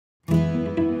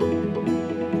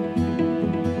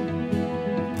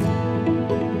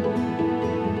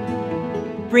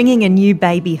Bringing a new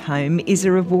baby home is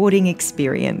a rewarding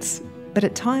experience, but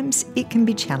at times it can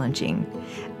be challenging.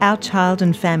 Our child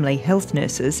and family health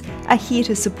nurses are here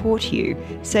to support you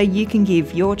so you can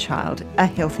give your child a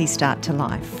healthy start to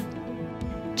life.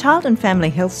 Child and family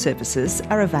health services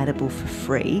are available for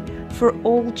free for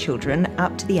all children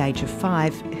up to the age of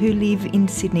 5 who live in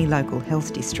Sydney Local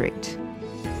Health District.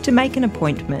 To make an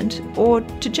appointment or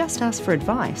to just ask for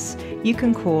advice, you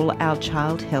can call our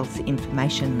Child Health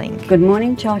Information Link. Good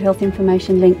morning, Child Health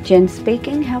Information Link, Jen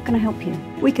speaking. How can I help you?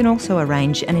 We can also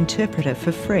arrange an interpreter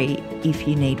for free if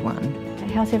you need one.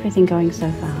 How's everything going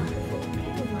so far?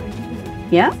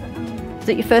 Yeah? Is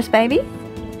it your first baby?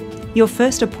 Your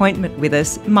first appointment with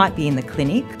us might be in the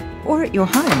clinic or at your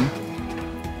home.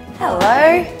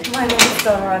 Hello, my name is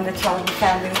Donna. I'm the Child and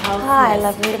Family Health Hi, nurse.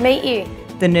 lovely to meet you.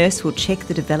 The nurse will check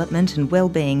the development and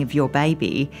well-being of your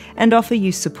baby and offer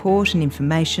you support and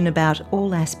information about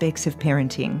all aspects of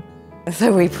parenting.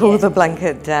 So we pull the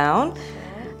blanket down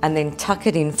and then tuck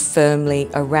it in firmly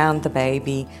around the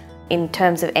baby. In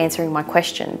terms of answering my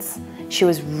questions, she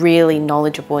was really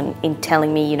knowledgeable in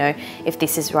telling me, if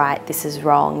this is right, this is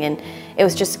wrong, and it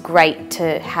was just great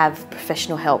to have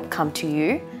professional help come to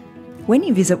you. When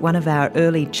you visit one of our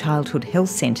early childhood health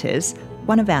centres,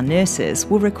 one of our nurses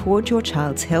will record your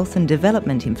child's health and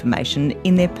development information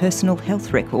in their personal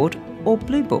health record or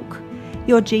Blue Book.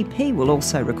 Your GP will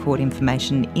also record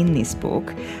information in this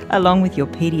book, along with your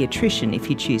paediatrician if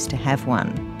you choose to have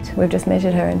one. We've just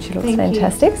measured her and she looks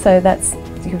fantastic, so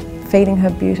you're feeding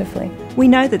her beautifully. We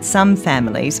know that some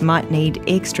families might need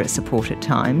extra support at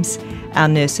times. Our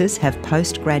nurses have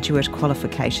postgraduate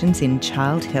qualifications in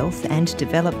child health and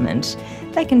development.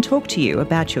 They can talk to you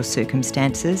about your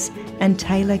circumstances and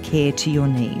tailor care to your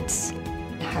needs.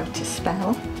 How to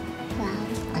spell,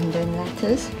 and then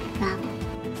letters.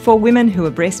 For women who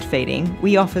are breastfeeding,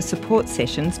 we offer support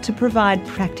sessions to provide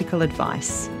practical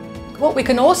advice. What we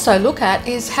can also look at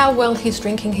is how well he's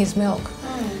drinking his milk.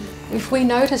 If we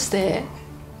notice there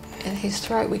in his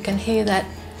throat, we can hear that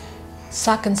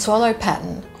suck and swallow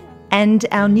pattern. And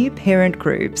our new parent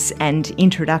groups and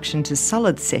introduction to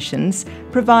solids sessions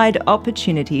provide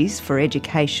opportunities for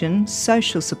education,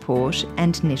 social support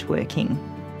and networking.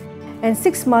 In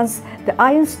 6 months, the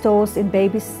iron stores in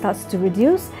babies starts to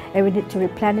reduce and we need to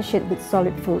replenish it with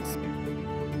solid foods.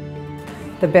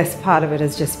 The best part of it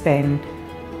has just been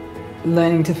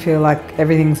learning to feel like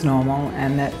everything's normal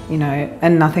and that,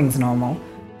 and nothing's normal.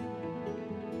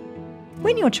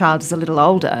 When your child is a little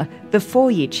older, the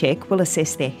 4-year check will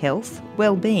assess their health,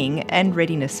 well-being and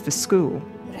readiness for school.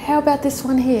 How about this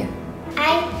one here? 8.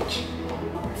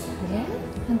 Yeah,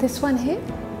 and this one here?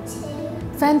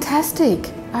 2.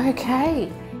 Fantastic,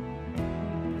 okay.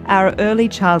 Our early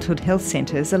childhood health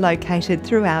centres are located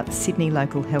throughout Sydney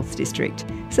Local Health District,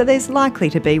 so there's likely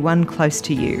to be one close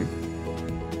to you.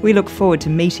 We look forward to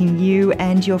meeting you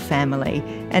and your family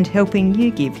and helping you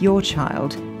give your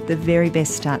child the very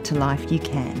best start to life you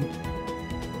can.